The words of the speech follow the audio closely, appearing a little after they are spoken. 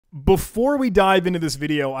Before we dive into this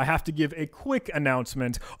video, I have to give a quick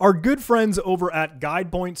announcement. Our good friends over at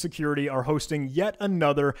GuidePoint Security are hosting yet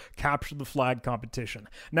another Capture the Flag competition.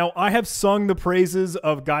 Now, I have sung the praises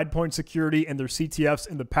of GuidePoint Security and their CTFs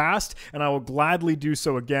in the past, and I will gladly do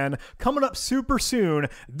so again. Coming up super soon,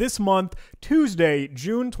 this month, Tuesday,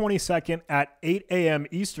 June 22nd at 8 a.m.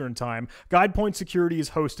 Eastern Time, GuidePoint Security is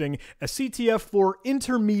hosting a CTF for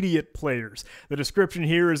intermediate players. The description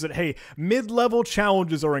here is that, hey, mid-level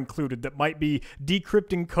challenges are included that might be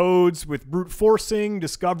decrypting codes with brute forcing,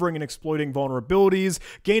 discovering and exploiting vulnerabilities,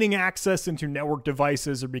 gaining access into network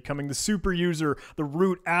devices, or becoming the super user, the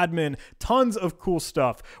root admin, tons of cool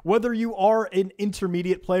stuff. Whether you are an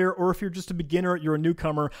intermediate player or if you're just a beginner, you're a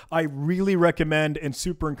newcomer, I really recommend and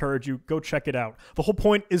super encourage you, go check it out. The whole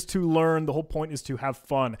point is to learn, the whole point is to have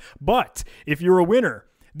fun. But if you're a winner,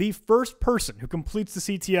 the first person who completes the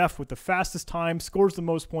CTF with the fastest time, scores the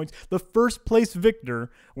most points, the first place victor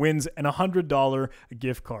wins an $100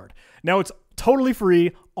 gift card. Now, it's totally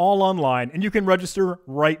free, all online, and you can register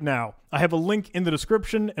right now. I have a link in the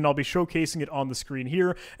description, and I'll be showcasing it on the screen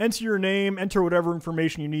here. Enter your name, enter whatever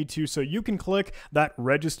information you need to, so you can click that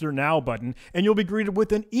Register Now button, and you'll be greeted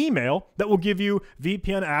with an email that will give you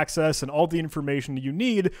VPN access and all the information you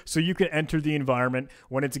need so you can enter the environment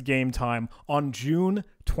when it's game time on June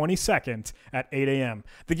 22nd at 8 a.m.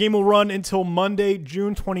 The game will run until Monday,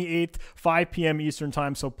 June 28th, 5 p.m. Eastern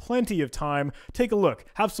Time, so plenty of time. Take a look,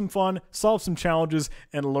 have some fun, solve some challenges,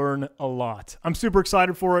 and learn a lot. I'm super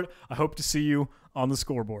excited for it. I hope to see you on the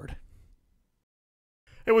scoreboard.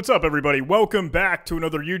 Hey, what's up, everybody? Welcome back to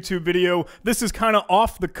another YouTube video. This is kind of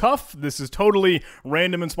off the cuff. This is totally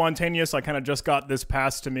random and spontaneous. I kind of just got this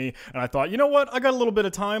passed to me, and I thought, you know what? I got a little bit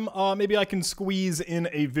of time. Maybe I can squeeze in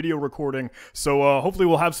a video recording. So hopefully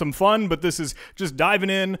we'll have some fun, but this is just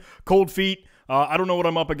diving in, cold feet. I don't know what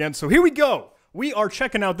I'm up against, so here we go. We are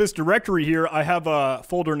checking out this directory here. I have a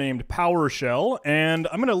folder named PowerShell, and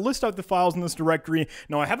I'm going to list out the files in this directory.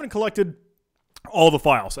 Now, I haven't collected all the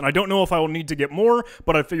files, and I don't know if I will need to get more,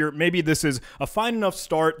 but I figure maybe this is a fine enough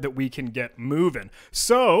start that we can get moving.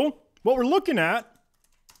 So what we're looking at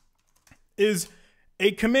is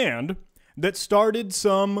a command that started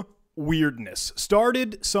some weirdness,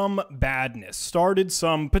 started some badness, started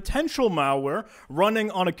some potential malware running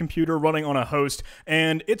on a computer, running on a host,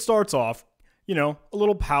 and it starts off, you know, a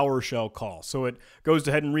little PowerShell call. So it goes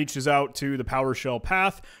ahead and reaches out to the PowerShell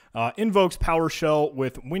path, invokes PowerShell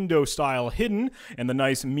with window style hidden, and the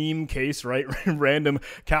nice meme case, right? Random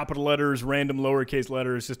capital letters, random lowercase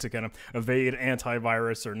letters, just to kind of evade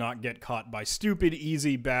antivirus or not get caught by stupid,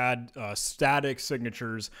 easy, bad, static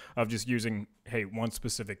signatures of just using, hey, one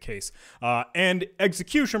specific case. And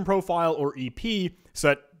execution profile, or EP,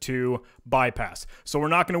 set to bypass. So we're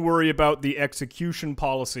not going to worry about the execution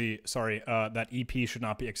policy. Sorry, that EP should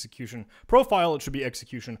not be execution profile. It should be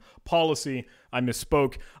execution policy. I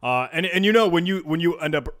misspoke. And you know, when you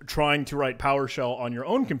end up trying to write PowerShell on your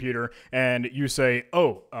own computer and you say,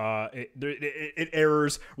 oh, it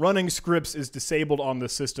errors, running scripts is disabled on the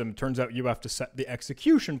system, turns out you have to set the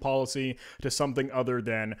execution policy to something other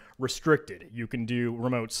than restricted. You can do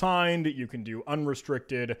remote signed, you can do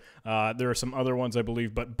unrestricted. There are some other ones, I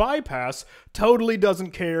believe, but bypass totally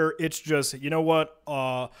doesn't care. It's just, you know what?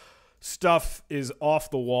 Stuff is off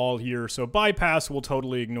the wall here, so bypass will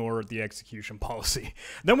totally ignore the execution policy.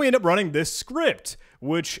 Then we end up running this script,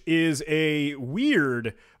 which is a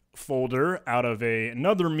weird folder out of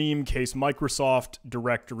another meme case Microsoft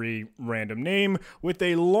directory random name with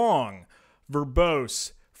a long,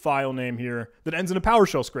 verbose file name here that ends in a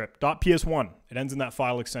PowerShell script, .ps1. It ends in that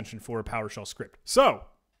file extension for a PowerShell script. So,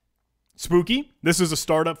 spooky. This is a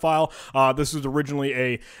startup file. This was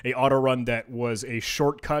originally a auto run that was a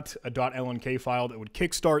shortcut, a .lnk file that would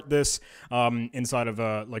kickstart this inside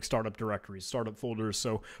of like startup directories, startup folders.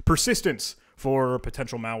 So persistence for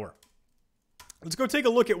potential malware. Let's go take a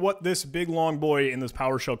look at what this big long boy in this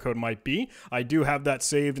PowerShell code might be. I do have that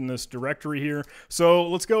saved in this directory here. So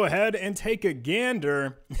let's go ahead and take a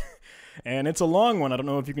gander. And it's a long one. I don't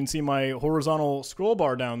know if you can see my horizontal scroll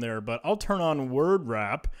bar down there, but I'll turn on word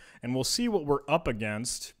wrap and we'll see what we're up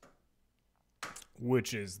against,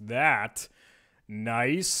 which is that.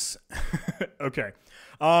 Nice. Okay.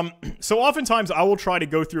 So oftentimes I will try to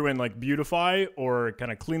go through and like beautify or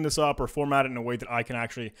kind of clean this up or format it in a way that I can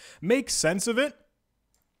actually make sense of it.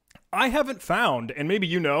 I haven't found, and maybe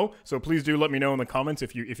you know, so please do let me know in the comments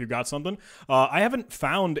if you got something. I haven't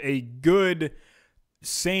found a good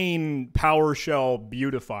sane PowerShell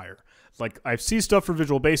beautifier. Like, I see stuff for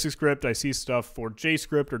Visual Basic Script, I see stuff for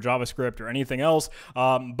JScript or JavaScript or anything else,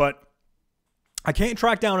 but I can't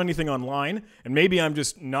track down anything online, and maybe I'm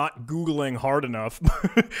just not Googling hard enough,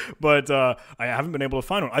 but I haven't been able to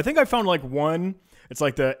find one. I think I found like one. It's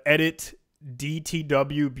like the edit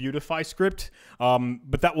DTW beautify script,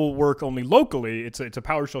 but that will work only locally. It's a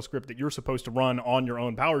PowerShell script that you're supposed to run on your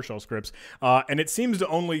own PowerShell scripts, and it seems to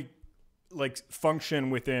only like function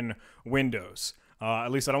within Windows.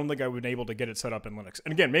 At least I don't think I've been able to get it set up in Linux.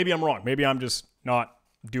 And again, maybe I'm wrong. Maybe I'm just not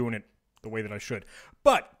doing it the way that I should.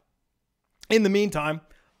 But in the meantime,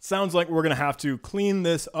 sounds like we're going to have to clean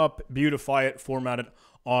this up, beautify it, format it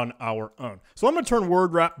on our own. So I'm going to turn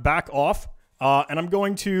word wrap back off, and I'm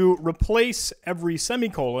going to replace every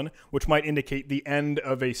semicolon, which might indicate the end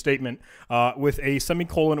of a statement, with a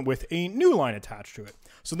semicolon with a new line attached to it.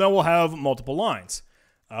 So then we'll have multiple lines.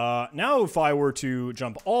 Now, if I were to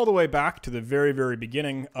jump all the way back to the very, very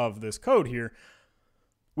beginning of this code here,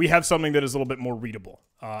 we have something that is a little bit more readable.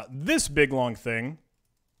 This big, long thing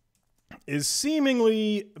is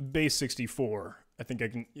seemingly base 64. I think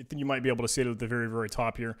you might be able to see it at the very, very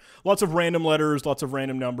top here. Lots of random letters, lots of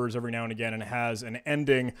random numbers every now and again, and it has an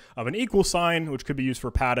ending of an equal sign, which could be used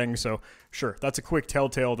for padding. So sure, that's a quick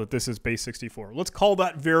telltale that this is base 64. Let's call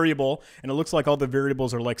that variable, and it looks like all the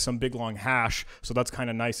variables are like some big long hash. So that's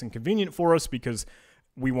kind of nice and convenient for us because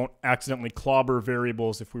we won't accidentally clobber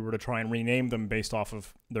variables if we were to try and rename them based off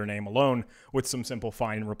of their name alone with some simple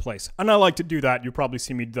find and replace. And I like to do that. You probably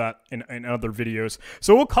see me do that in other videos.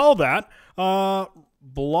 So we'll call that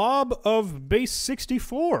blob of base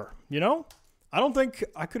 64. You know, I don't think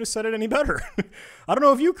I could have said it any better. I don't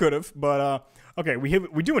know if you could have, but okay,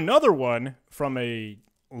 we do another one from a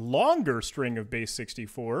longer string of base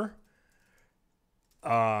 64.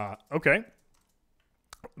 Okay.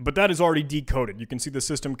 But that is already decoded. You can see the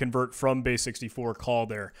system convert from base 64 call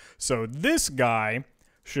there. So this guy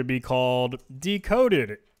should be called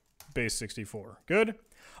decoded base 64. Good.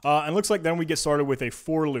 And looks like then we get started with a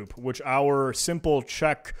for loop, which our simple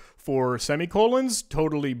check for semicolons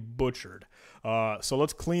totally butchered. So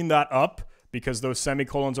let's clean that up because those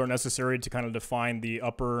semicolons are necessary to kind of define the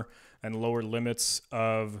upper and lower limits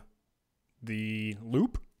of the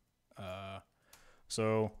loop.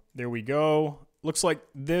 So there we go. Looks like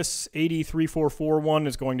this 83441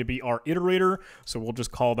 is going to be our iterator, so we'll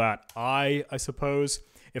just call that I suppose.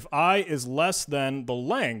 If I is less than the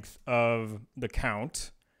length of the count,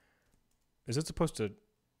 is it supposed to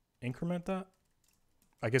increment that?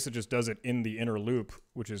 I guess it just does it in the inner loop,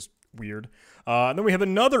 which is weird. And then we have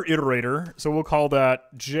another iterator, so we'll call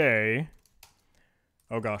that J.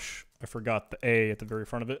 Oh gosh, I forgot the A at the very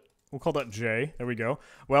front of it. We'll call that J. There we go.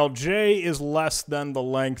 Well, J is less than the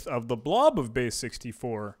length of the blob of base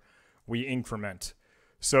 64 we increment.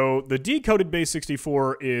 So the decoded base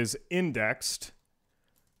 64 is indexed,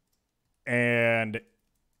 and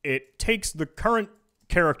it takes the current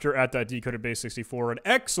character at that decoded base 64 and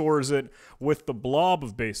XORs it with the blob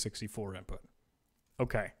of base 64 input.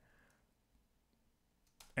 Okay.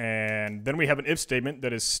 And then we have an if statement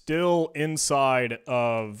that is still inside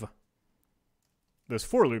of this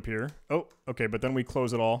for loop here. Oh, okay, but then we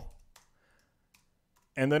close it all.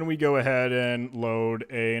 And then we go ahead and load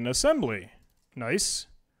an assembly. Nice.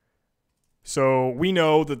 So we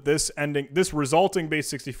know that this resulting base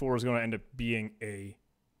 64 is going to end up being a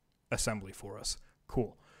assembly for us.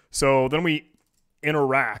 Cool. So then we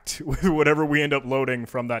interact with whatever we end up loading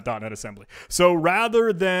from that .NET assembly. So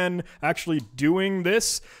rather than actually doing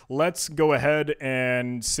this, let's go ahead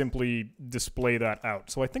and simply display that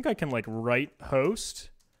out. So I think I can like write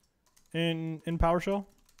host in PowerShell.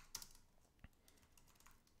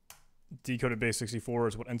 Decoded base 64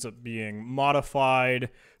 is what ends up being modified.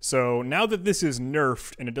 So now that this is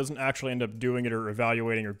nerfed and it doesn't actually end up doing it or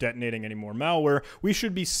evaluating or detonating any more malware, we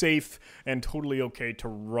should be safe and totally okay to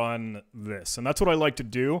run this. And that's what I like to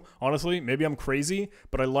do. Honestly, maybe I'm crazy,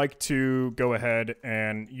 but I like to go ahead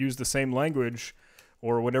and use the same language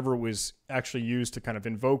or whatever was actually used to kind of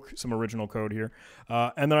invoke some original code here.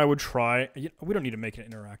 And then I would try, we don't need to make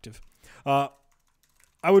it interactive.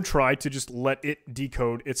 I would try to just let it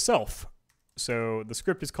decode itself. So the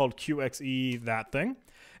script is called QXE that thing.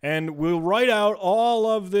 And we'll write out all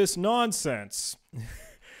of this nonsense,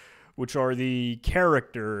 which are the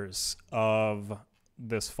characters of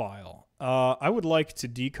this file. I would like to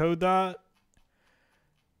decode that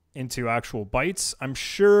into actual bytes. I'm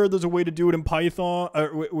sure there's a way to do it in Python,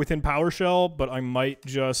 within PowerShell, but I might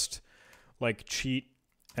just like cheat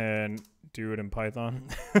and do it in Python.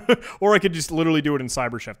 Or I could just literally do it in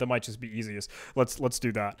CyberChef. That might just be easiest. Let's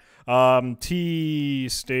do that. T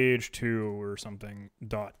stage 2 or something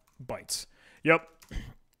dot bytes. Yep.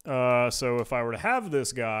 So if I were to have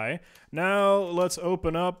this guy, now let's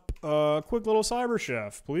open up a quick little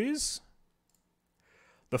CyberChef, please.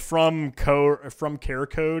 The from char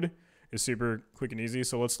code is super quick and easy.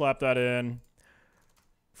 So let's slap that in.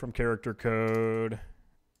 From character code.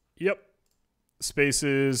 Yep.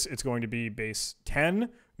 Spaces, it's going to be base 10.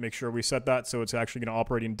 Make sure we set that so it's actually going to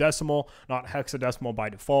operate in decimal, not hexadecimal by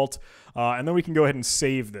default. And then we can go ahead and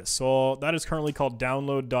save this. So that is currently called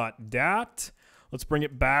download.dat. Let's bring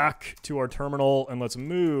it back to our terminal and let's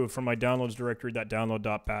move from my downloads directory, that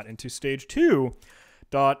download.bat, into stage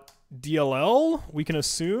 2.dll. We can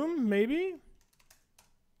assume, maybe?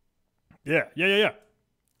 Yeah.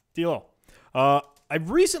 DLL. I've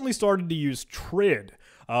recently started to use Trid,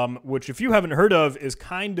 which if you haven't heard of is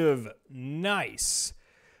kind of nice.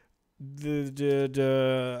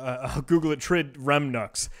 I'll Google it, Trid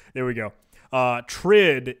Remnux. There we go.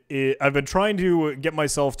 Trid, I've been trying to get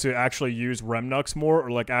myself to actually use Remnux more,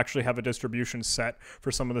 or like actually have a distribution set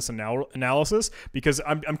for some of this analysis, because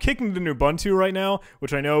I'm kicking into Ubuntu right now,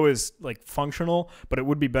 which I know is like functional, but it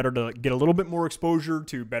would be better to get a little bit more exposure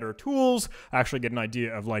to better tools, actually get an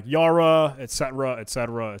idea of like Yara, etc.,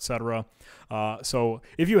 etc., etc. So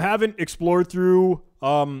if you haven't explored through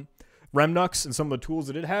Remnux and some of the tools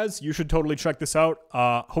that it has, you should totally check this out.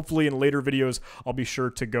 Hopefully in later videos, I'll be sure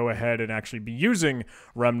to go ahead and actually be using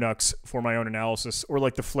Remnux for my own analysis, or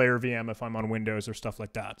like the Flare VM if I'm on Windows or stuff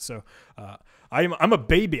like that. So I'm a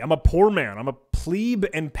baby. I'm a poor man. I'm a plebe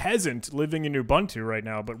and peasant living in Ubuntu right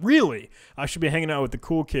now. But really, I should be hanging out with the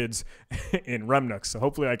cool kids in Remnux. So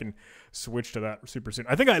hopefully I can switch to that super soon.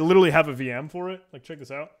 I think I literally have a VM for it. Like, check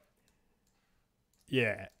this out.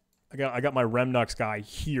 Yeah. I got my Remnux guy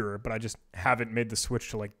here, but I just haven't made the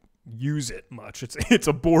switch to like use it much. It's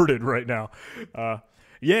aborted right now.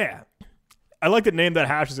 Yeah, I like that name that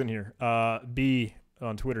hash is in here. B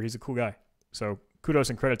on Twitter, he's a cool guy. So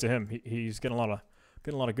kudos and credit to him. He's getting a lot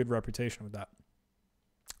of good reputation with that.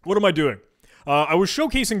 What am I doing? I was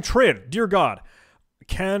showcasing Trid. Dear God,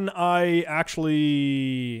 can I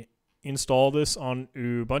actually install this on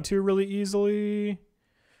Ubuntu really easily?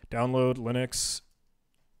 Download Linux.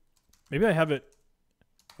 Maybe I have it.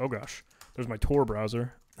 Oh gosh, there's my Tor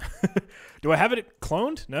browser. Do I have it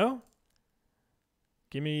cloned? No?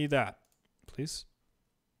 Give me that, please.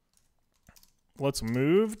 Let's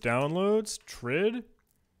move downloads, Trid,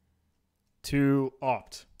 to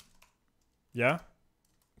opt. Yeah?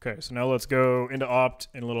 Okay, so now let's go into opt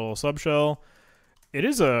in a little subshell. It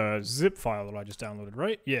is a zip file that I just downloaded,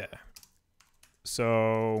 right? Yeah.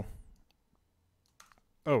 So,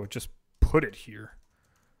 oh, it just put it here.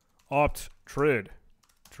 Opt Trid.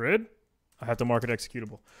 Trid? I have to mark it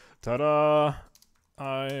executable. Ta-da!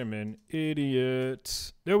 I am an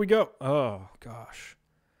idiot. There we go. Oh, gosh.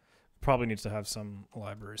 Probably needs to have some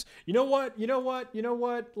libraries. You know what?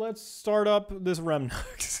 Let's start up this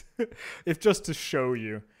Remnux. If just to show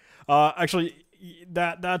you. Actually,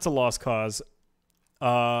 that's a lost cause.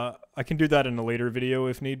 I can do that in a later video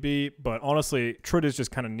if need be, but honestly, Trid is just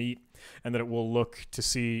kind of neat, and that it will look to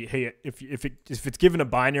see, hey, if it's given a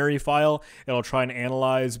binary file, it'll try and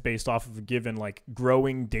analyze based off of a given like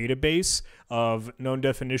growing database of known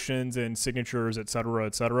definitions and signatures, etc.,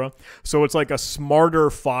 etc. So it's like a smarter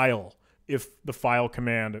file. If the file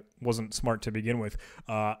command wasn't smart to begin with,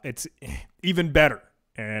 it's even better.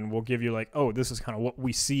 And we'll give you like, oh, this is kind of what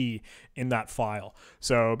we see in that file.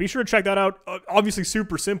 So be sure to check that out. Obviously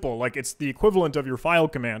super simple. Like, it's the equivalent of your file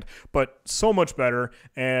command, but so much better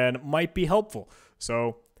and might be helpful.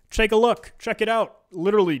 So take a look. Check it out.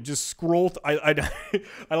 Literally just scroll. I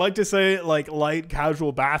like to say like light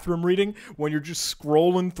casual bathroom reading when you're just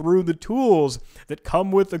scrolling through the tools that come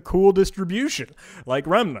with a cool distribution like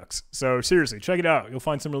Remnux. So seriously, check it out. You'll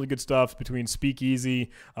find some really good stuff between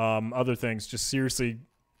Speakeasy, other things. Just seriously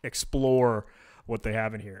explore what they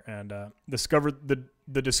have in here, and discover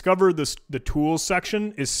the tools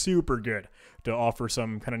section is super good to offer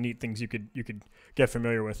some kind of neat things you could get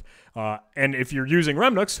familiar with. And if you're using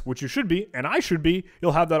Remnux, which you should be, and I should be,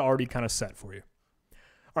 you'll have that already kind of set for you.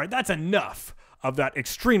 All right, that's enough of that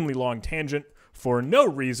extremely long tangent for no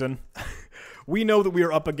reason. We know that we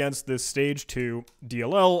are up against this stage 2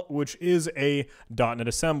 DLL, which is a .NET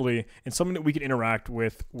assembly and something that we can interact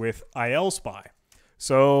with ILSpy.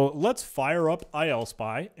 So let's fire up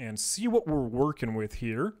ILSpy and see what we're working with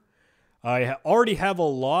here. I already have a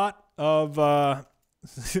lot of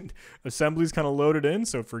assemblies kind of loaded in,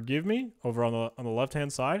 so forgive me over on the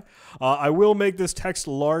left-hand side. I will make this text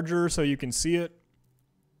larger so you can see it.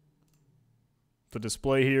 The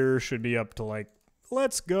display here should be up to like,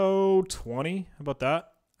 let's go 20. How about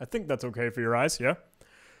that? I think that's okay for your eyes, yeah?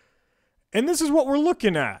 And this is what we're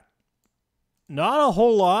looking at. Not a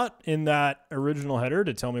whole lot in that original header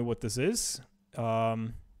to tell me what this is.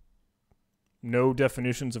 No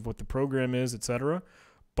definitions of what the program is, etc.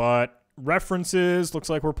 But references, looks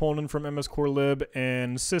like we're pulling in from MS Core Lib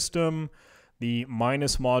and system. The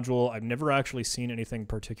minus module, I've never actually seen anything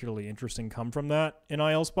particularly interesting come from that in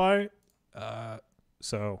ILSpy.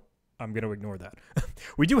 So I'm going to ignore that.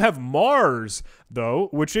 We do have Mars, though,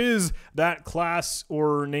 which is that class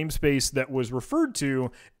or namespace that was referred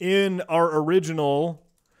to in our original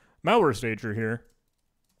malware stager here.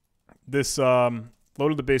 This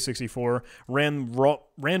loaded the base64,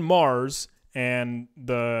 ran Mars and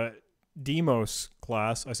the Demos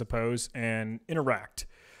class, I suppose, and interact.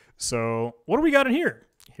 So what do we got in here?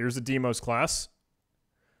 Here's the Demos class.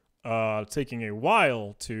 Taking a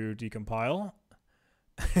while to decompile.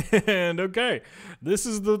 And okay, this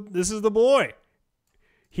is the boy.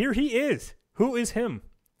 Here he is. Who is him?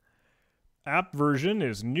 App version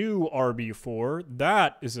is new RB4.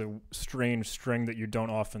 That is a strange string that you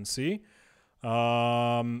don't often see.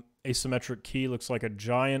 Asymmetric key looks like a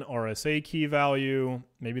giant RSA key value.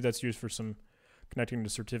 Maybe that's used for some connecting to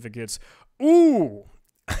certificates. Ooh,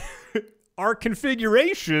 our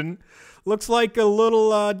configuration looks like a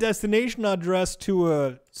little destination address to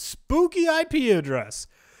a spooky IP address.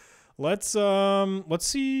 Let's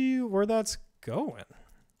see where that's going.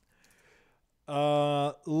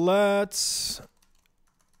 Let's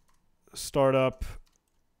start up.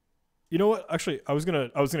 You know what? Actually, I was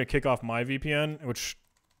gonna kick off my VPN, which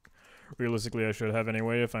realistically I should have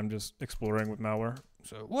anyway if I'm just exploring with malware.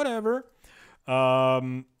 So whatever.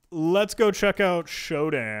 Let's go check out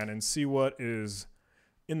Shodan and see what is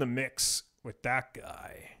in the mix with that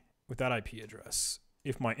guy, with that IP address,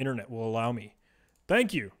 if my internet will allow me.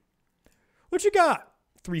 Thank you. What you got?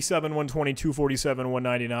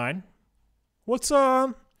 37120247199. What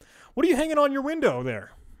are you hanging on your window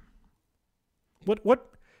there? What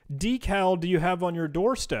decal do you have on your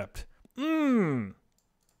doorstep?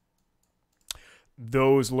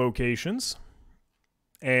 Those locations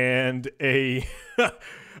and a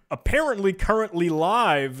apparently currently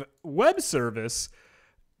live web service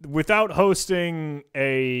without hosting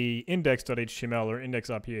a index.html or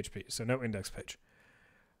index.php, so no index page.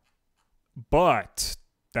 But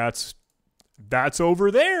that's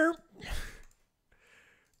over there.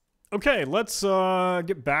 Okay, let's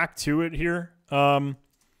get back to it here.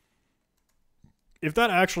 If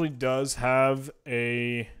that actually does have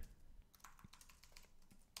a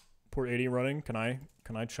port 80 running, can I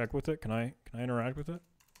check with it? Can I interact with it?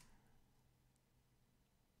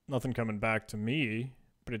 Nothing coming back to me,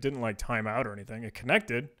 but it didn't like time out or anything. It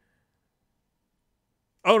connected.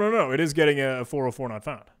 Oh, no, it is getting a 404 not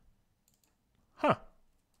found. Huh.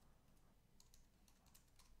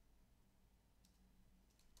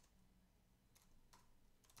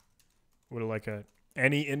 Would it like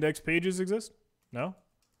any index pages exist? No?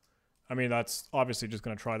 I mean, that's obviously just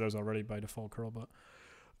going to try those already by default curl, but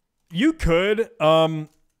you could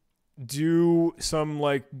do some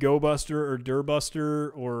like GoBuster or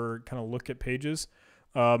DirBuster or kind of look at pages.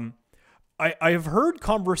 I have heard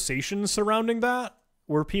conversations surrounding that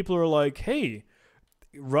where people are like, hey,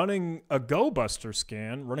 running a GoBuster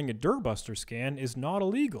scan, running a DirBuster scan is not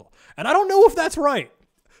illegal. And I don't know if that's right.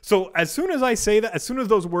 So as soon as I say that, as soon as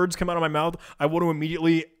those words come out of my mouth, I want to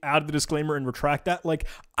immediately add the disclaimer and retract that. Like,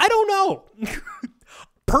 I don't know.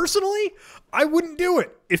 Personally, I wouldn't do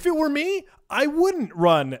it. If it were me, I wouldn't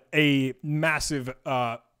run a massive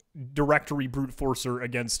directory brute forcer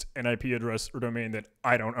against an IP address or domain that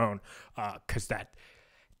I don't own, because that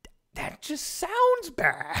just sounds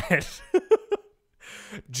bad.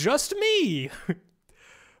 Just me.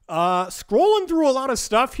 Scrolling through a lot of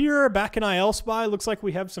stuff here back in ILSpy, looks like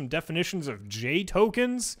we have some definitions of J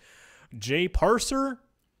tokens, J parser.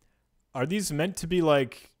 Are these meant to be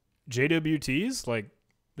like JWTs, like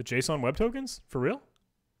the JSON web tokens? For real?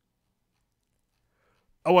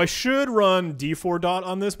 Oh, I should run d4 dot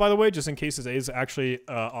on this, by the way, just in case it is actually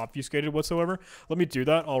obfuscated whatsoever. Let me do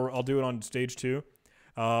that. I'll do it on stage 2.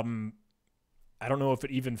 I don't know if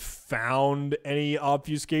it even found any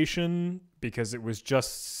obfuscation because it was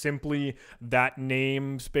just simply that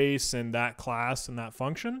namespace and that class and that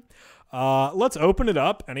function. Let's open it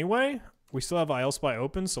up anyway. We still have ILSpy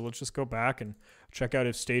open, so let's just go back and check out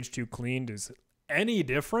if stage 2 cleaned is any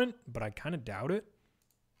different, but I kind of doubt it.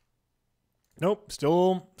 Nope,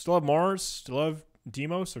 still have Mars, still have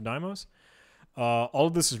Demos or Dymos. All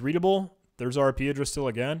of this is readable. There's our IP address still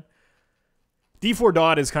again. D4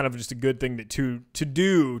 dot is kind of just a good thing to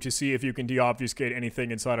do to see if you can deobfuscate anything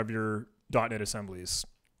inside of your .NET assemblies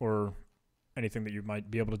or anything that you might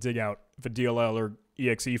be able to dig out. If a DLL or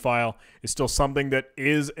exe file is still something that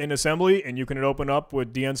is in assembly and you can open up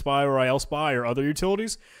with dnspy or ILSpy or other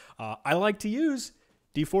utilities, I like to use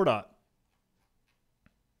D4 dot.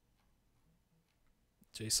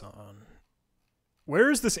 JSON.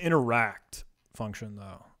 Where is this interact function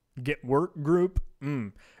though? Get work group,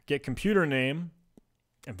 get computer name,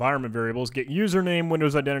 environment variables, get username,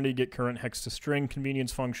 Windows identity, get current hex to string,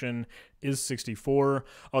 convenience function is 64.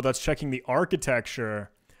 Oh, that's checking the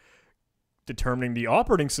architecture, determining the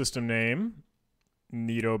operating system name,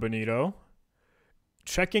 Nito Benito,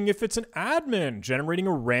 checking if it's an admin, generating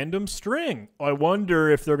a random string. I wonder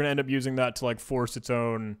if they're going to end up using that to like force its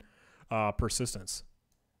own persistence.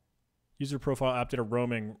 User profile app data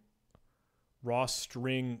roaming, raw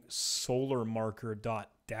string solar marker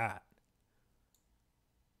dot dat.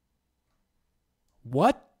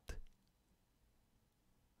 What?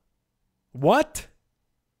 What?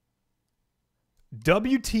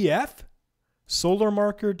 WTF? Solar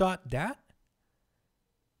marker dot dat?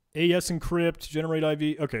 AES encrypt, generate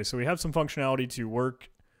IV. Okay, so we have some functionality to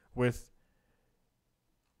work with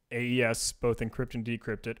AES, both encrypt and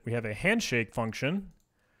decrypt it. We have a handshake function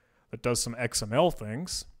that does some XML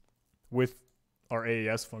things with our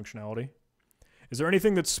AES functionality. Is there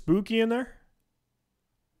anything that's spooky in there?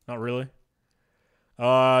 Not really.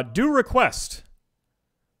 Do request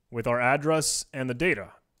with our address and the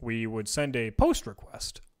data. We would send a post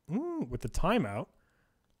request with the timeout.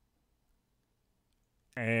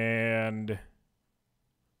 And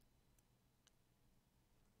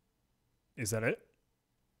is that it?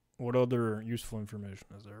 What other useful information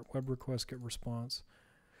is there? Web request, get response.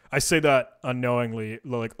 I say that unknowingly,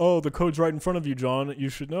 like, oh, the code's right in front of you, John. You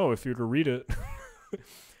should know if you were to read it.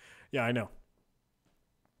 Yeah, I know.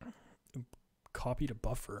 Copy to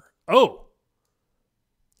buffer. Oh,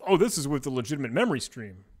 this is with the legitimate memory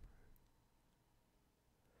stream.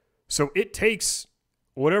 So it takes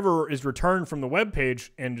whatever is returned from the web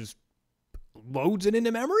page and just loads it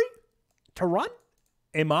into memory to run?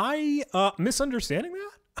 Am I misunderstanding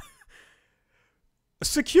that? A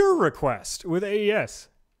secure request with AES.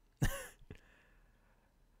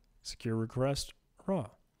 Secure request, raw.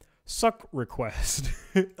 Suck request.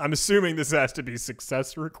 I'm assuming this has to be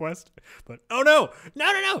success request, but oh no,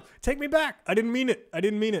 no. Take me back. I didn't mean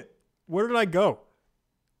it. Where did I go?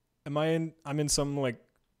 I'm in some like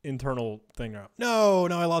internal thing now. No,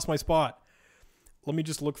 I lost my spot. Let me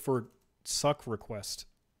just look for suck request.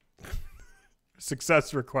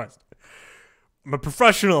 Success request. I'm a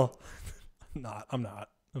professional. I'm not.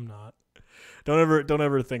 Don't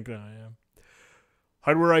ever think that I am.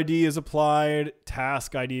 Hardware ID is applied.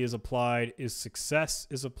 Task ID is applied. Is success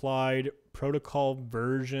is applied. Protocol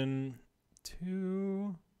version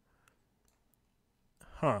 2.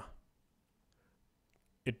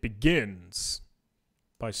 It begins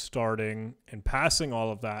by starting and passing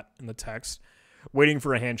all of that in the text, waiting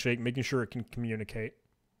for a handshake, making sure it can communicate.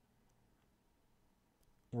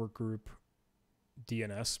 Workgroup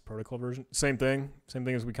DNS protocol version. Same thing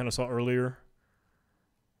as we kind of saw earlier.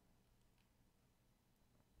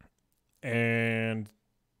 And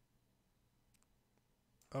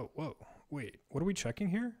whoa, wait, what are we checking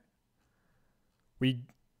here?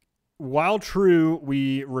 While true,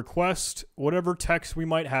 we request whatever text we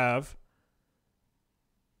might have,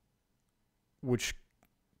 which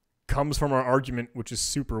comes from our argument, which is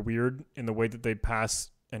super weird in the way that they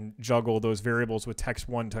pass and juggle those variables with text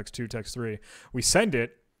 1, text 2, text 3. We send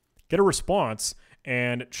it, get a response,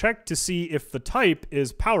 and check to see if the type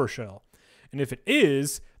is PowerShell. And if it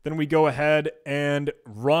is, then we go ahead and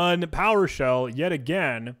run PowerShell yet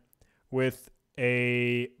again with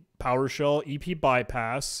a PowerShell EP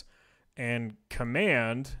bypass and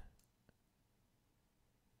command.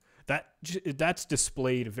 That's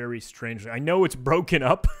displayed very strangely. I know it's broken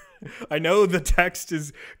up. I know the text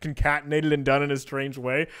is concatenated and done in a strange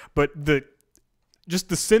way, but just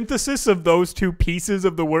the synthesis of those two pieces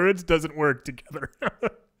of the words doesn't work together.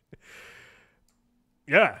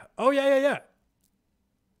 Yeah. Oh, yeah.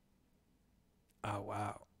 Oh,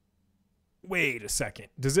 wow. Wait a second.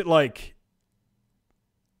 Does it like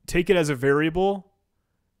take it as a variable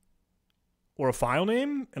or a file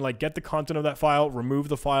name and like get the content of that file, remove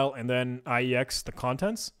the file, and then IEX the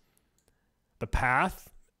contents? The path?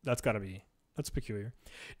 That's peculiar.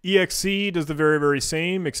 EXE does the very, very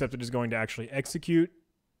same, except it is going to actually execute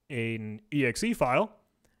an EXE file.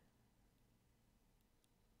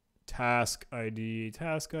 Task ID,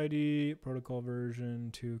 protocol version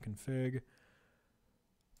 2 config.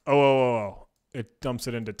 Oh. It dumps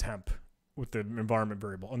it into temp with the environment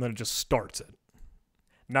variable, and then it just starts it.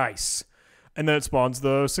 Nice. And then it spawns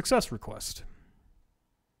the success request.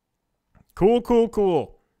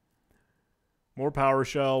 Cool. More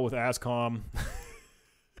PowerShell with ASCOM.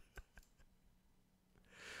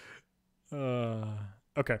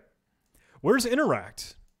 Okay. Where's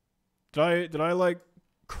interact? Did I like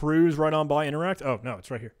cruise right on by interact. Oh, no, it's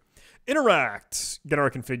right here. Interact. Get our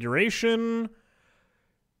configuration.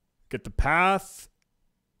 Get the path,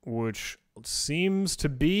 which seems to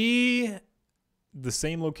be the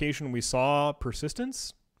same location we saw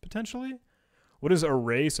persistence, potentially. What is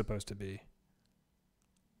array supposed to be?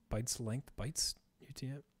 Bytes length, bytes,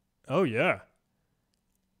 UTF. Oh, yeah.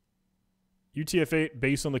 UTF-8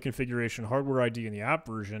 based on the configuration, hardware ID, and the app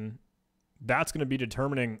version. That's going to be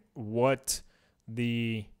determining what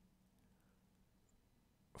the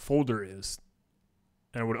folder is.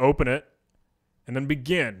 And it would open it and then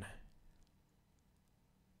begin.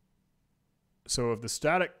 So if the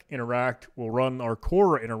static interact will run our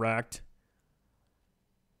core interact,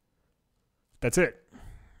 that's it.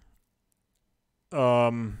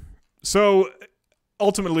 So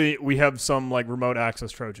ultimately we have some like remote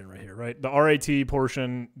access Trojan right here, right? The RAT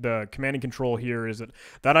portion, the command and control here is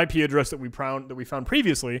that IP address that we found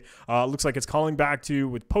previously looks like it's calling back to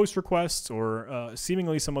with post requests or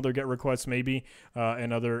seemingly some other get requests maybe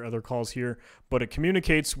and other calls here, but it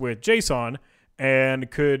communicates with JSON and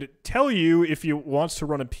could tell you if it wants to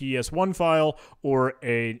run a PS1 file or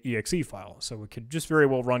an exe file. So it could just very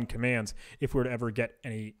well run commands if we were to ever get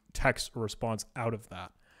any text or response out of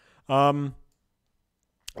that.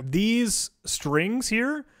 These strings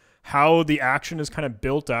here, how the action is kind of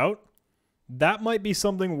built out, that might be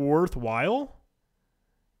something worthwhile.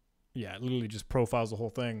 Yeah, it literally just profiles the whole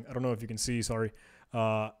thing. I don't know if you can see, sorry.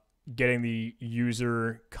 Getting the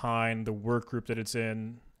user kind, the work group that it's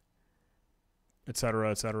in,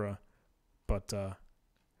 etc., etc. But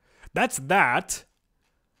that's that.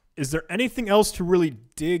 Is there anything else to really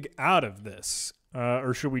dig out of this?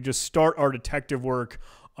 Or should we just start our detective work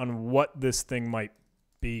on what this thing might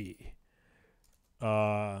be?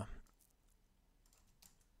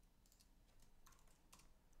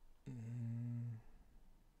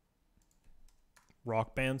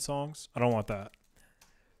 Rock band songs? I don't want that.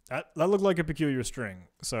 That looked like a peculiar string,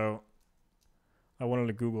 so I wanted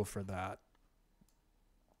to Google for that.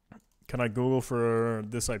 Can I Google for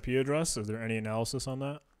this IP address? Is there any analysis on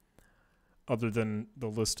that? Other than the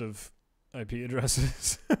list of IP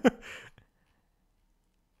addresses?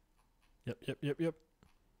 Yep.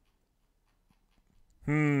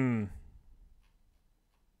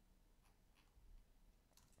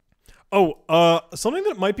 Oh, something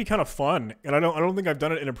that might be kind of fun, and I don't think I've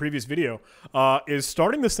done it in a previous video, is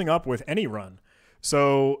starting this thing up with any run.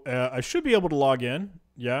 So I should be able to log in.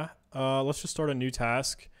 Yeah. Let's just start a new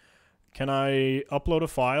task. Can I upload a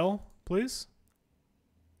file, please?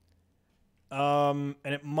 And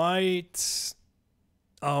it might...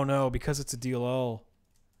 Oh, no, because it's a DLL.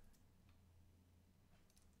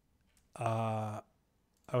 I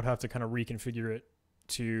would have to kind of reconfigure it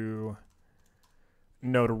to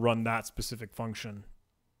know to run that specific function.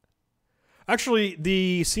 Actually,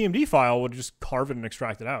 the CMD file would just carve it and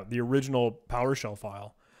extract it out. The original PowerShell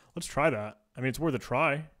file. Let's try that. I mean, it's worth a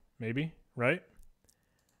try, maybe, right?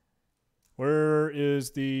 Where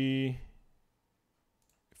is the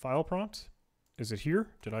file prompt? Is it here?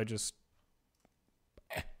 Did I just...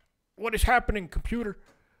 What is happening, computer?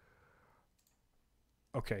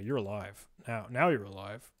 Okay, you're alive. Now you're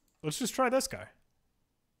alive. Let's just try this guy.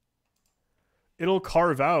 It'll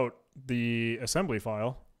carve out the assembly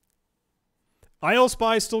file.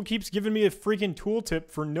 ILSpy still keeps giving me a freaking tooltip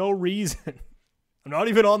for no reason. I'm not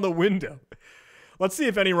even on the window. Let's see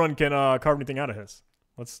if anyone can carve anything out of his.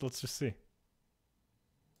 Let's just see.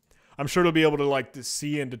 I'm sure it'll be able to like to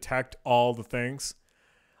see and detect all the things,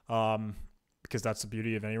 because that's the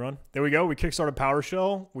beauty of any run. There we go. We kickstarted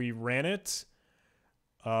PowerShell. We ran it.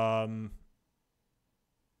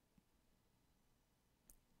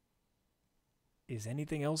 Is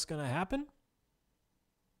anything else gonna happen?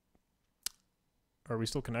 Are we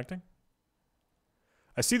still connecting?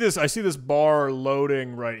 I see this bar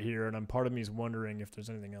loading right here, and part of me is wondering if there's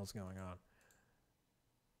anything else going on.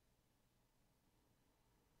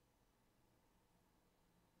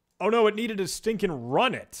 Oh no, it needed to stinking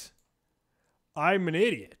run it. I'm an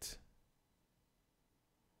idiot.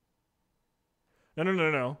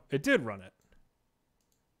 No. It did run it.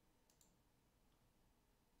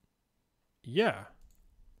 Yeah.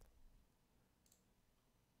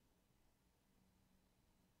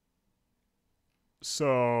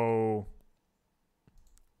 So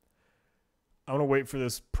I want to wait for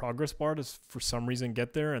this progress bar to, for some reason,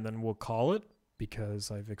 get there, and then we'll call it,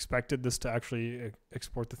 because I've expected this to actually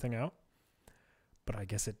export the thing out. But I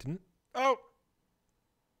guess it didn't. Oh!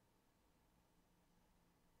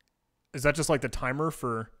 Is that just like the timer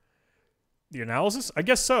for the analysis? I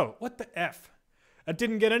guess so. What the F? That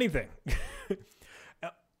didn't get anything.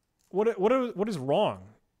 What is wrong?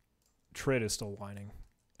 Trid is still whining.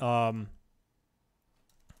 Oh,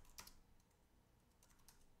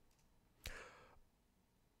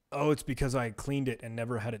 it's because I cleaned it and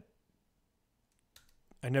never had it.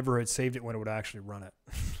 I never had saved it when it would actually run it.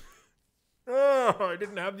 Oh, I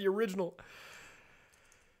didn't have the original.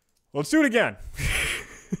 Let's do it again.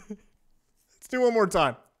 Let's do one more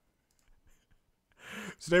time.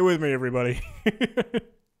 Stay with me, everybody.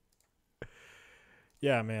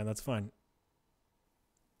 Yeah, man, that's fine.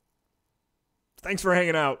 Thanks for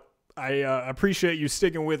hanging out. I appreciate you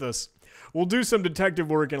sticking with us. We'll do some detective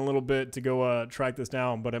work in a little bit to go track this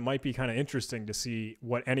down, but it might be kind of interesting to see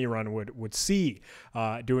what anyone would see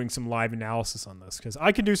doing some live analysis on this. Because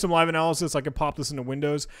I could do some live analysis. I could pop this into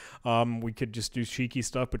Windows. We could just do cheeky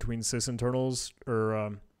stuff between sysinternals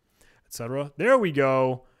or etc. There we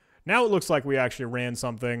go. Now it looks like we actually ran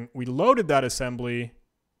something. We loaded that assembly.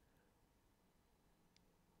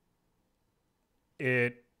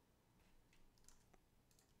 It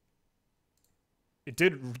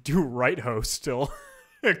did do write host still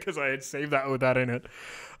because I had saved that with that in it.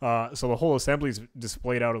 So the whole assembly is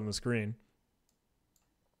displayed out on the screen.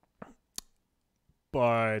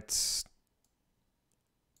 But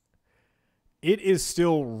it is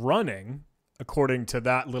still running according to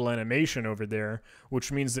that little animation over there,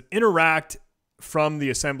 which means that interact from the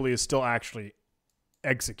assembly is still actually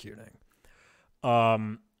executing.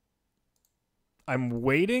 I'm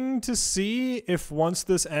waiting to see if once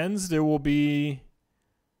this ends, there will be...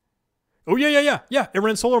 Oh, yeah. It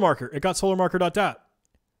ran solar marker. It got solarmarker.dat.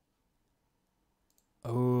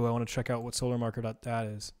 Oh, I want to check out what solarmarker.dat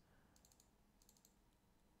is.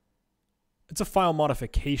 It's a file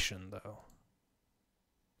modification, though.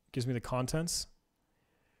 Gives me the contents.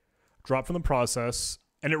 Drop from the process.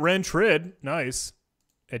 And it ran TRID. Nice.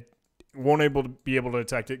 It won't be able to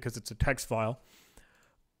detect it because it's a text file.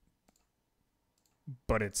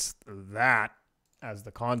 But it's that as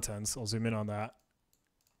the contents. I'll zoom in on that.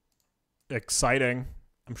 Exciting.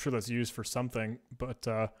 I'm sure that's used for something, but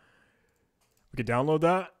we could download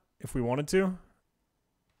that if we wanted to.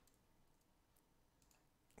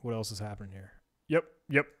 What else is happening here?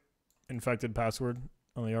 Yep. Infected password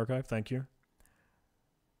on the archive. Thank you.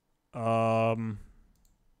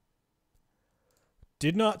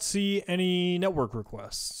 Did not see any network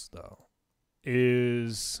requests though. What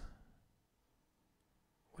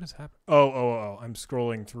is happening? Oh. I'm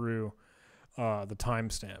scrolling through the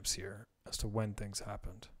timestamps here as to when things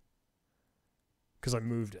happened. Because I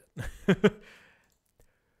moved it.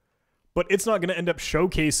 But it's not going to end up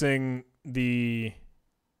showcasing the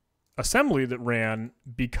assembly that ran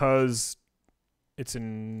because it's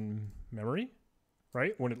in memory,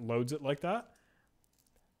 right? When it loads it like that.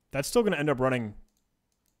 That's still going to end up running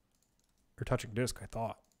or touching disk, I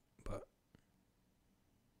thought. But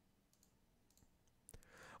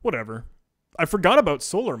whatever. I forgot about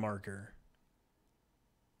solar marker.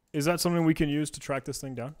 Is that something we can use to track this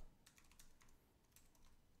thing down?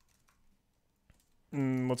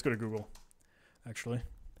 Let's go to Google, actually.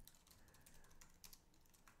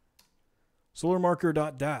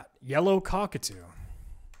 Solarmarker.dat. Yellow cockatoo.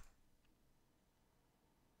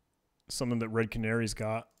 Something that Red Canary's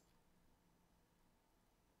got.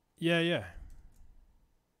 Yeah.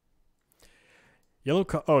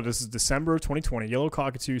 This is December of 2020. Yellow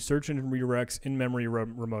cockatoo, search engine redirects, in-memory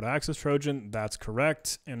remote access Trojan. That's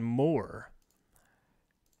correct, and more.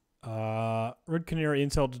 Red Canary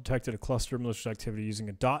Intel detected a cluster of malicious activity using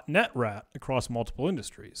a .NET rat across multiple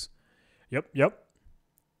industries. Yep.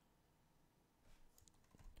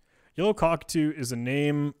 Yellow cockatoo is a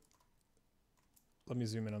name. Let me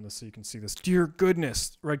zoom in on this so you can see this. Dear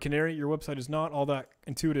goodness, Red Canary, your website is not all that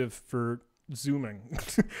intuitive for zooming.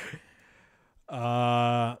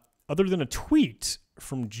 Other than a tweet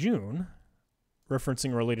from June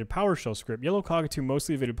referencing a related PowerShell script, Yellow Cockatoo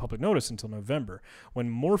mostly evaded public notice until November, when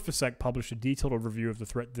Morphosec published a detailed overview of the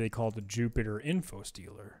threat they called the Jupiter Info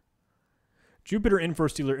Stealer. Jupiter Info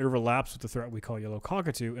Stealer overlaps with the threat we call Yellow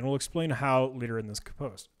Cockatoo, and we'll explain how later in this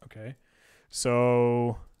post. Okay,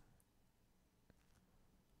 so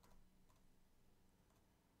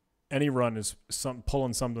any run is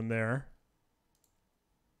pulling something there.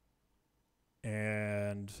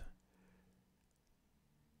 And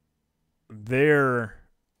their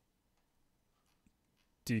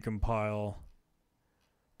decompile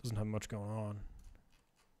doesn't have much going on.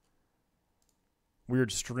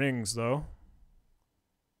 Weird strings, though.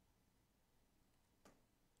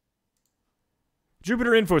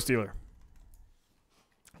 Jupiter Info Stealer.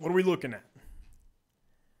 What are we looking at?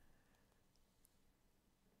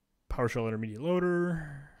 PowerShell Intermediate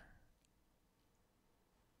Loader.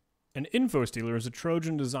 An info stealer is a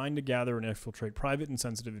Trojan designed to gather and infiltrate private and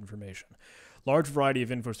sensitive information. Large variety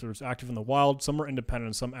of info stealers active in the wild. Some are independent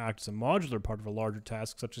and some act as a modular part of a larger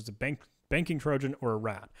task, such as a banking Trojan or a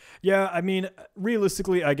rat. Yeah, I mean,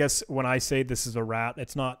 realistically, I guess when I say this is a rat,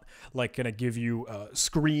 it's not like going to give you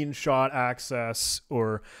screenshot access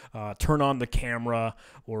or turn on the camera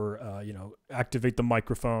or, activate the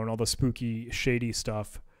microphone, all the spooky, shady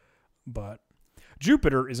stuff. But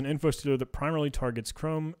Jupyter is an info stealer that primarily targets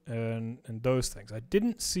Chrome and those things. I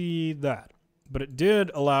didn't see that, but it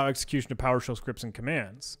did allow execution of PowerShell scripts and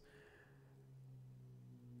commands.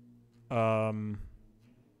 Yeah.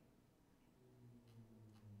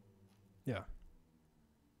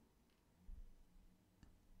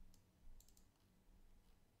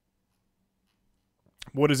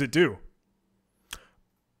 What does it do?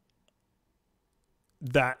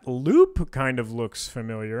 That loop kind of looks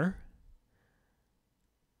familiar.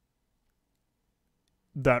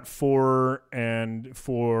 That for and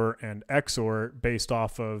XOR based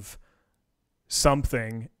off of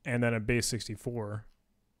something and then a base 64.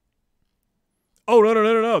 Oh,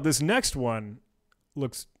 no. This next one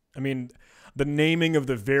looks, I mean, the naming of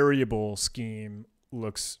the variable scheme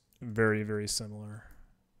looks very, very similar.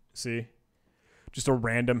 See? Just a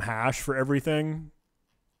random hash for everything.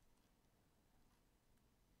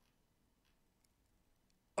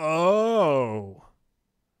 Oh.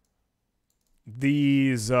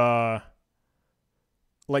 These, like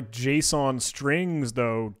JSON strings,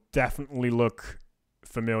 though, definitely look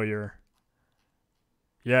familiar.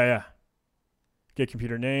 Yeah. Get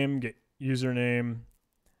computer name, get username,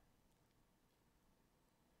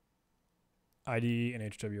 ID, and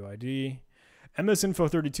HWID.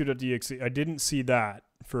 msinfo32.exe. I didn't see that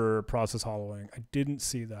for process hollowing. I didn't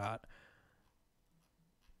see that.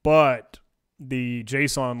 But the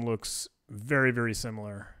JSON looks very, very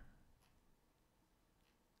similar.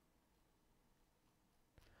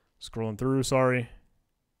 Scrolling through, sorry.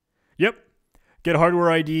 Yep. Get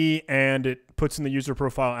hardware ID, and it puts in the user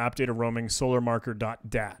profile app data roaming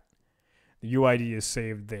solarmarker.dat. The UID is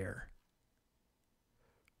saved there.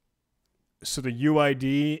 So the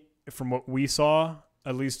UID, from what we saw,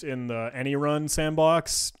 at least in the AnyRun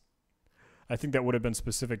sandbox, I think that would have been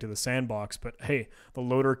specific to the sandbox. But hey, the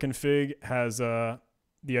loader config has the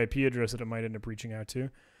IP address that it might end up reaching out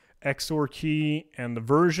to. XOR key and the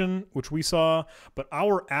version, which we saw, but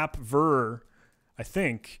our app ver, I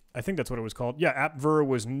think that's what it was called. Yeah, app ver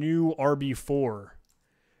was new RB4.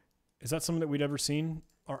 Is that something that we'd ever seen?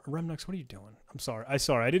 Remnux, what are you doing? I'm sorry. I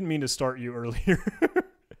didn't mean to start you earlier.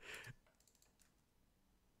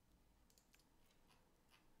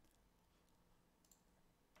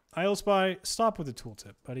 ILSpy, stop with the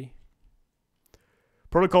tooltip, buddy.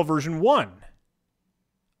 Protocol version 1.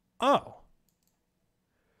 Oh.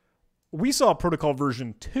 We saw protocol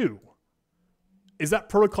version 2. Is that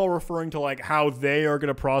protocol referring to like how they are going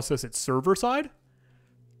to process its server side?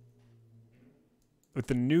 With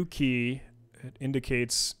the new key, it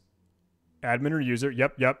indicates admin or user.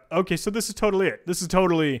 Yep. Okay, so this is totally it. This is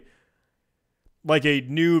totally like a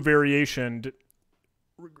new variation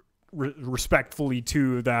respectfully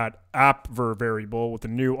to that app ver variable with the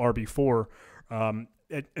new RB4.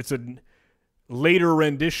 It's a later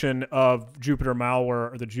rendition of Jupyter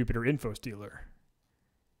Malware or the Jupyter Info Stealer.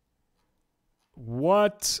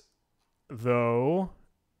 What though?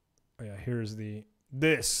 Oh yeah, here's the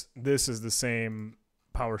this is the same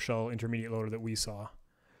PowerShell intermediate loader that we saw.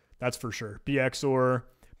 That's for sure. BXOR,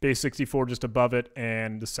 base 64 just above it,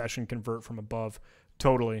 and the session convert from above.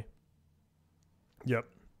 Totally. Yep.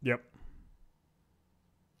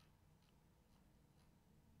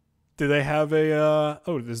 Do they have a,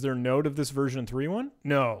 is there a note of this version 3 one?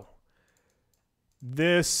 No.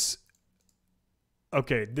 This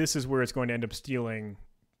is where it's going to end up stealing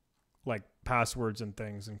like passwords and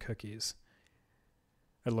things and cookies.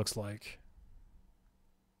 It looks like.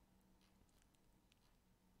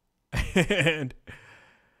 And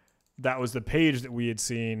that was the page that we had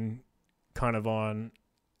seen kind of on.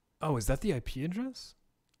 Oh, is that the IP address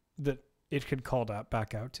that it could call that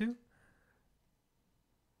back out to?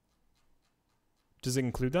 Does it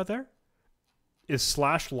include that there? Is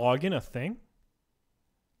 /login a thing?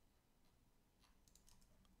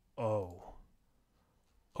 Oh,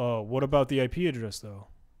 what about the IP address though?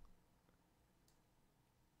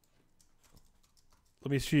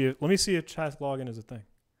 Let me see if chat login is a thing.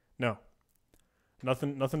 No.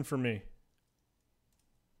 Nothing for me.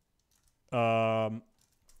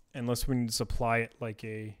 Unless we need to supply it like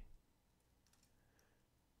a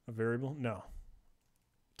variable? No.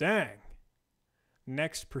 Dang.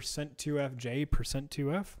 Next %2f j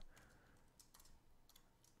 %2f.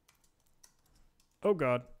 Oh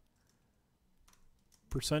god.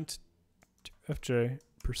 percent to FJ,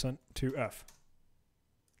 percent to F.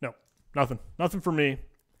 No, nothing. Nothing for me.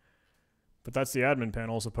 But that's the admin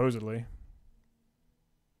panel, supposedly.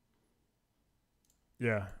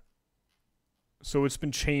 Yeah. So it's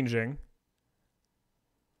been changing.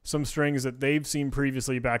 Some strings that they've seen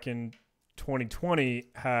previously back in 2020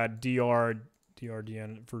 had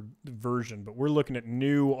DRDN for the version, but we're looking at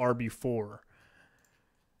new RB4.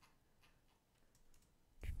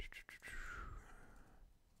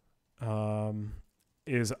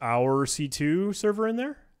 Is our C2 server in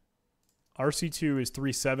there? Our C2 is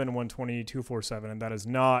 37120.247, and that is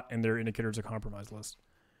not in their indicators of compromise list.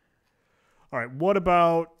 All right, what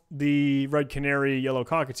about the Red Canary Yellow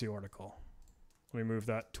Cockatoo article? Let me move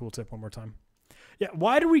that tooltip one more time. Yeah,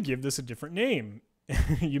 why do we give this a different name?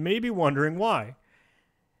 You may be wondering why.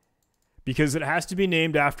 Because it has to be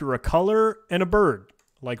named after a color and a bird,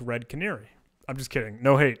 like Red Canary. I'm just kidding.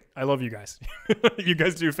 No hate. I love you guys. You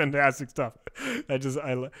guys do fantastic stuff.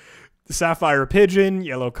 Sapphire Pigeon,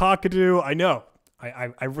 Yellow Cockatoo. I know. I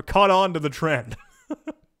caught on to the trend.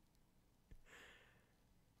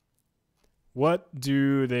 What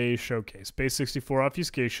do they showcase? Base 64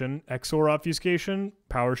 obfuscation, XOR obfuscation,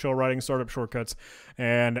 PowerShell writing startup shortcuts,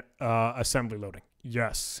 and assembly loading.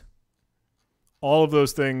 Yes. All of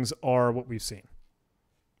those things are what we've seen.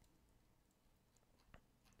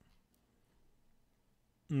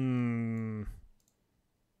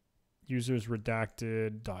 Users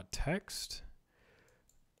redacted.txt.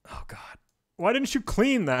 Oh, God. Why didn't you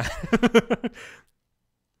clean that?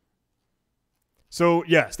 So,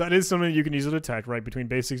 yes, that is something you can easily detect, right, between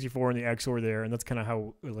base 64 and the XOR there, and that's kind of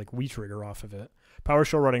how like we trigger off of it.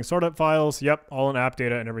 PowerShell writing startup files, yep, all in app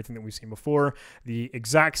data and everything that we've seen before. The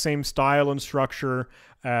exact same style and structure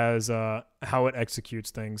as how it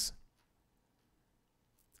executes things.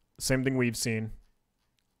 Same thing we've seen.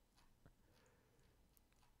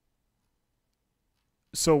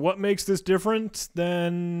 So what makes this different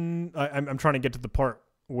than... I'm trying to get to the part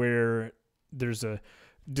where there's a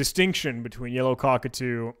distinction between Yellow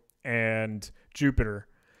Cockatoo and Jupyter.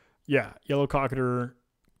 Yeah, Yellow Cockatoo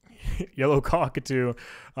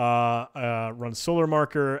runs Solar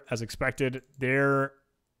Marker as expected. Their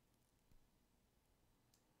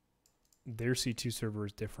C2 server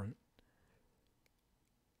is different.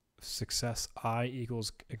 Success I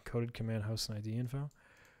equals encoded command host and ID info.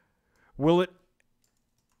 Will it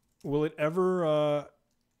ever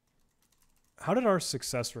how did our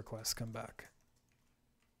success request come back?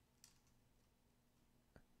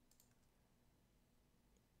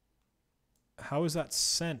 How is that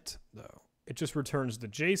sent, though? It just returns the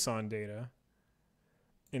JSON data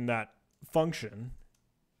in that function,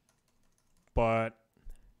 but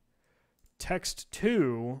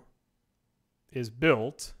text2 is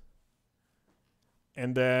built,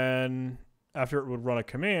 and then after it would run a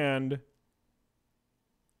command,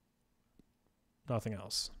 nothing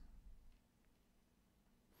else.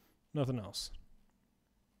 Nothing else.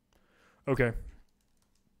 Okay.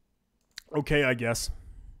 Okay, I guess.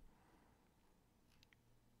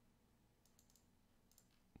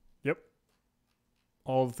 Yep.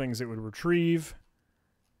 All the things it would retrieve.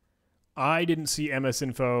 I didn't see MS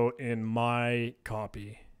info in my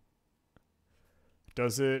copy.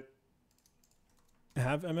 Does it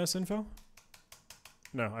have MS info?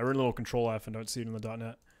 No, I ran a little control F and don't see it in the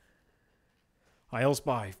 .NET.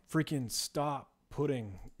 IELTS freaking stop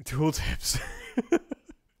putting tooltips.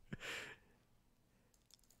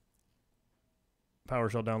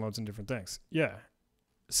 PowerShell downloads and different things. Yeah.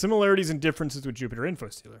 Similarities and differences with Jupyter Info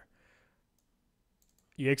Stealer.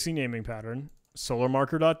 EXE naming pattern.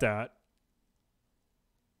 SolarMarker.dat.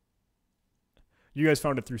 You guys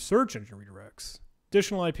found it through search engine redirects.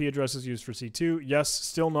 Additional IP addresses used for C2. Yes,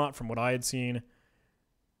 still not from what I had seen.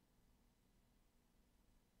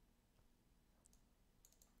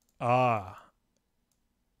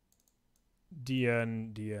 DN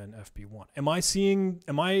FP1. Am I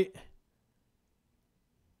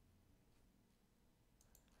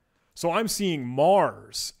so I'm seeing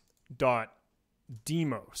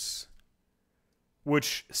Mars.demos,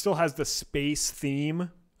 which still has the space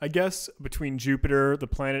theme, I guess, between Jupyter, the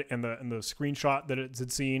planet, and the screenshot that it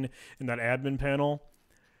had seen in that admin panel.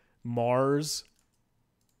 Mars.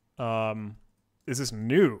 Is this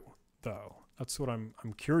new, though? That's what I'm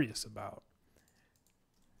curious about.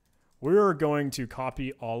 We're going to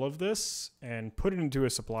copy all of this and put it into a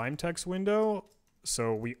Sublime Text window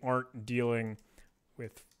so we aren't dealing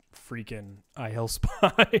with freaking IELTS.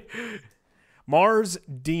 Mars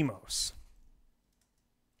Demos.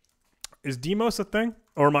 Is Demos a thing?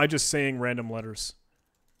 Or am I just saying random letters?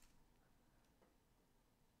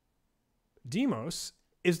 Demos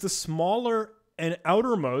is the smaller and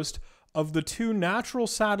outermost of the two natural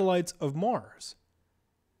satellites of Mars,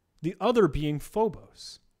 the other being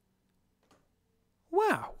Phobos.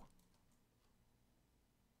 Wow.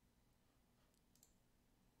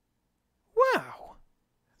 Wow.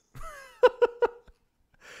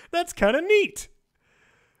 That's kind of neat.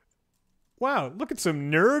 Wow, look at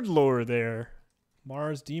some nerd lore there.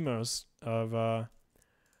 Mars Demos of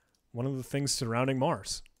one of the things surrounding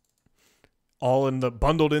Mars. All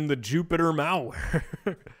bundled in the Jupiter malware.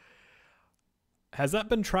 Has that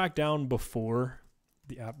been tracked down before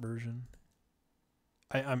the app version?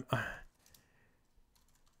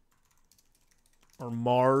 Or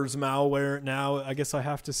Mars malware now, I guess I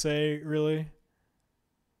have to say, really.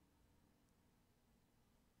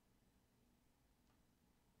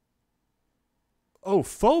 Oh,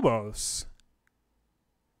 Phobos.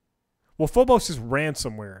 Well, Phobos is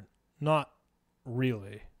ransomware, not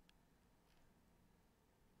really.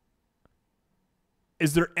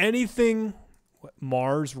 Is there anything... What,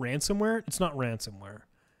 Mars ransomware? It's not ransomware.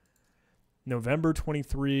 November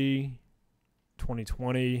 23,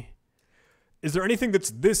 2020. Is there anything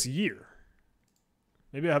that's this year?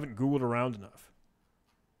 Maybe I haven't Googled around enough.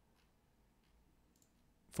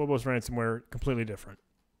 Phobos ransomware, completely different.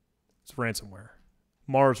 It's ransomware.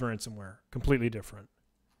 Mars ransomware, completely different.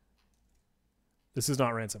 This is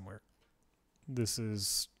not ransomware. This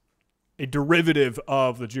is a derivative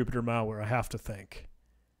of the Jupiter malware, I have to think.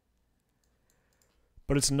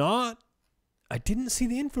 But it's not... I didn't see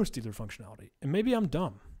the info stealer functionality. And maybe I'm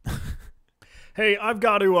dumb. Hey, I've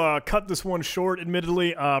got to cut this one short,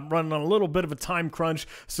 admittedly. Running on a little bit of a time crunch.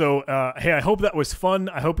 So, hey, I hope that was fun.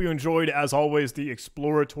 I hope you enjoyed, as always, the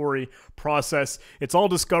exploratory process. It's all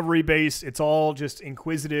discovery-based. It's all just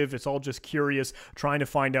inquisitive. It's all just curious, trying to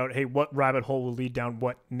find out, hey, what rabbit hole will lead down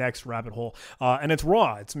what next rabbit hole. And it's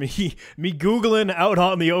raw. It's me Googling out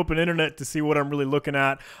on the open internet to see what I'm really looking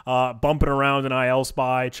at, bumping around in IL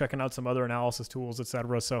Spy, checking out some other analysis tools,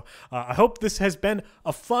 etc. So, I hope this has been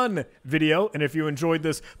a fun video. And if you enjoyed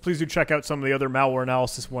this, please do check out some of the other malware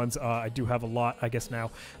analysis ones. I do have a lot, I guess,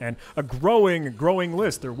 now. And a growing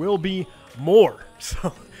list. There will be more.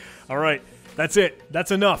 So, all right. That's it.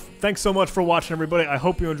 That's enough. Thanks so much for watching, everybody. I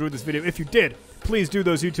hope you enjoyed this video. If you did, please do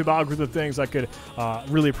those YouTube algorithm things. I could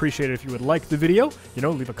really appreciate it if you would like the video. You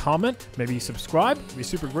know, leave a comment. Maybe subscribe. I'd be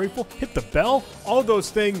super grateful. Hit the bell. All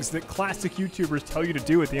those things that classic YouTubers tell you to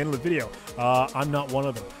do at the end of the video. I'm not one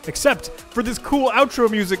of them. Except for this cool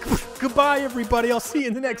outro music. Goodbye, everybody. I'll see you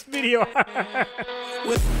in the next video.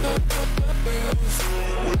 With